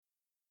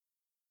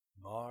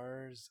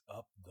Mars,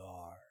 Up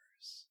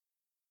Thars.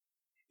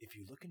 If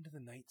you look into the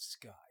night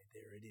sky,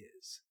 there it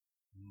is,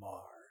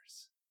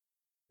 Mars,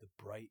 the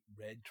bright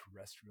red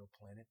terrestrial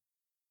planet.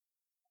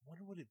 I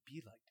wonder what it'd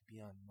be like to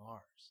be on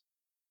Mars.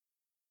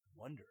 I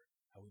wonder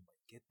how we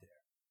might get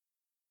there.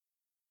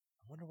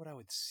 I wonder what I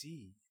would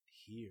see and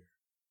hear.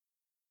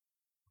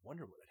 I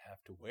wonder what I'd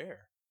have to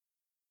wear.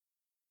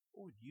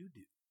 What would you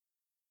do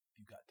if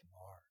you got to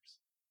Mars?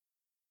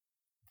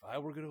 If I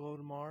were going to go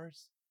to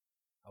Mars,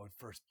 I would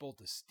first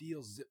bolt a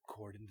steel zip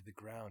cord into the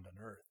ground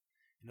on Earth,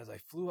 and as I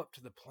flew up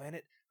to the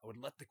planet, I would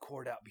let the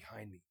cord out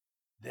behind me.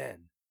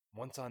 Then,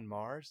 once on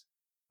Mars,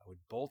 I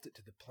would bolt it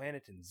to the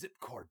planet and zip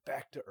cord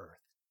back to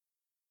Earth.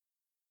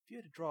 If you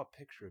had to draw a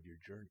picture of your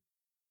journey,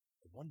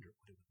 I wonder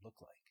what it would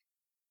look like.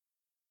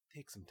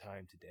 Take some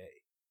time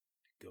today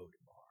to go to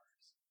Mars.